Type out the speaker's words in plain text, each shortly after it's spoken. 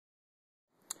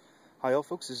Hi all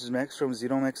folks, this is Max from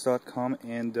ZenoMax.com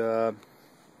and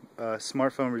Android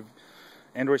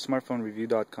Smartphone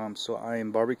Review.com. So I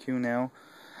am barbecue now.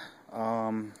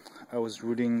 I was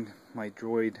rooting my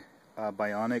Droid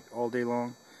Bionic all day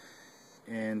long,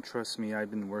 and trust me, I've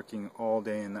been working all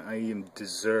day and I even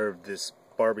deserve this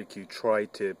barbecue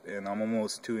tri-tip, and I'm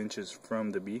almost 2 inches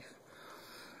from the beef.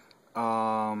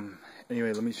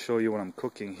 Anyway, let me show you what I'm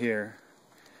cooking here.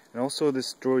 And also,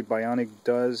 this Droid Bionic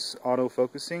does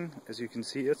auto-focusing. As you can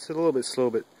see, it's a little bit slow,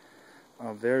 but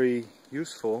very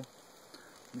useful.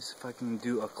 Let me see if I can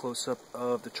do a close-up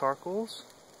of the charcoals.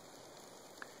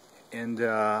 And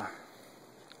let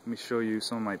me show you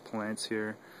some of my plants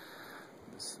here.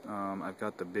 I've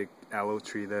got the big aloe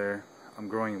tree there. I'm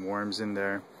growing worms in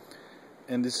there.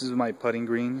 And this is my putting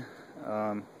green.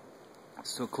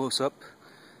 So close up,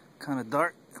 kind of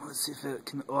dark. Let's see if it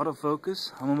can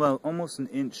autofocus. I'm about almost an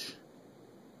inch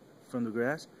from the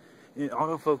grass. It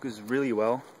autofocuses really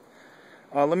well.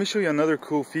 Let me show you another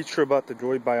cool feature about the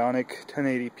Droid Bionic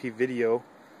 1080p video.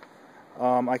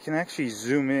 I can actually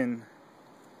zoom in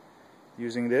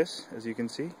using this, as you can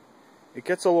see. It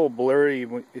gets a little blurry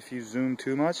if you zoom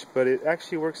too much, but it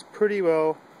actually works pretty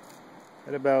well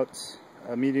at about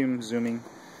medium zooming.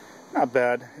 Not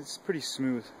bad. It's pretty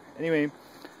smooth. Anyway,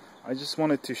 I just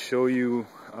wanted to show you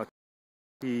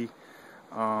the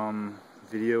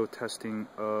video testing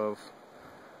of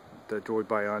the Droid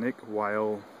Bionic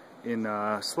while in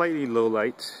slightly low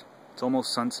light. It's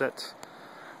almost sunset.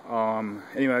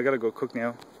 Anyway, I gotta go cook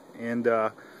now, and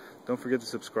don't forget to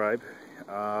subscribe.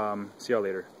 See y'all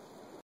later.